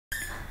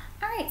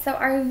right, so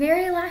our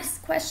very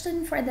last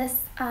question for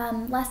this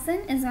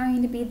lesson is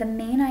going to be the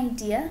main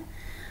idea.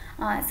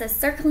 It says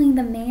circling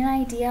the main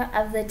idea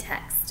of the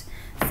text.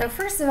 So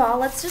first of all,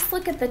 let's just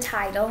look at the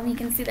title, and you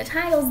can see the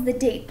title is the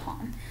date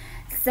palm.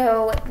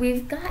 So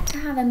we've got to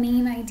have a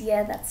main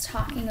idea that's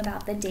talking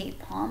about the date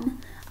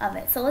palm of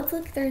it. So let's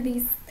look through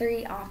these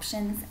three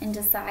options and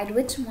decide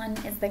which one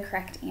is the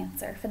correct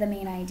answer for the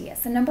main idea.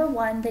 So number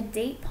one, the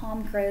date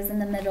palm grows in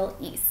the Middle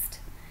East.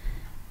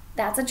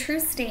 That's a true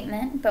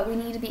statement, but we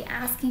need to be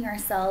asking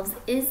ourselves,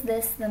 is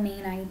this the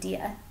main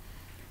idea?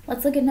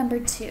 Let's look at number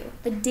two.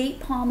 The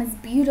date palm is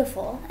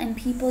beautiful and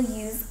people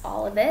use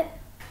all of it.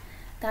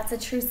 That's a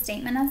true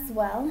statement as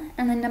well.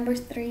 And then number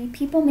three,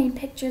 people made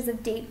pictures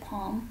of date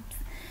palms,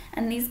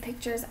 and these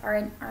pictures are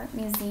in art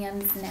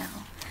museums now.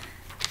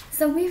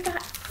 So we've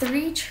got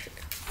three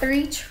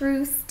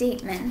true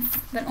statements,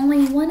 but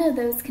only one of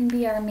those can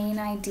be our main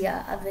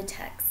idea of the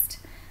text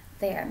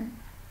there.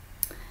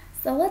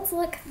 So let's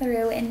look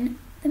through, and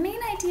the main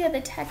idea of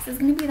the text is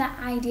going to be that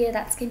idea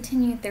that's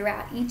continued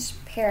throughout each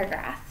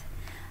paragraph.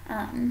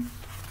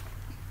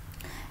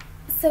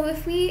 So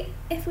if we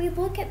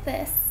look at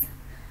this,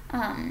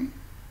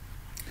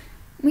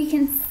 we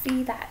can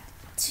see that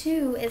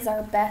 2 is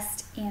our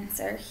best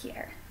answer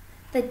here.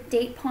 The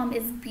date palm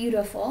is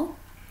beautiful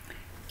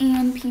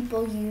and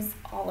people use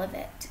all of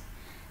it.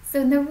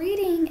 So in the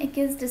reading, it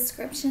gives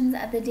descriptions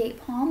of the date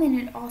palm, and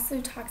it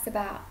also talks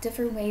about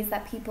different ways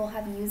that people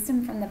have used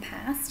them from the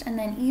past, and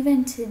then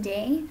even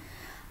today,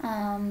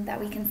 that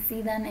we can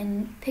see them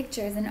in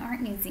pictures in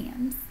art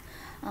museums.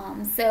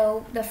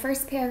 So the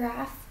first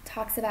paragraph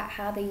talks about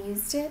how they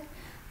used it,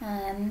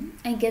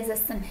 and gives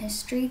us some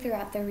history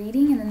throughout the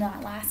reading, and then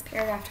that last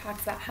paragraph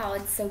talks about how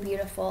it's so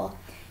beautiful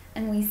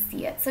and we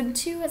see it. So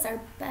 2 is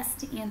our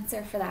best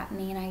answer for that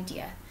main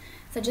idea.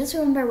 So just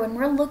remember, when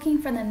we're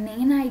looking for the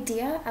main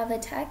idea of a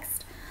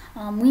text,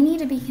 we need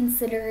to be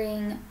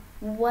considering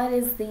what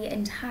is the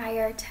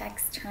entire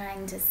text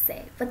trying to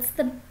say. What's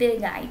the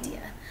big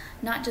idea,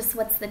 not just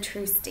what's the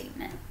true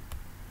statement.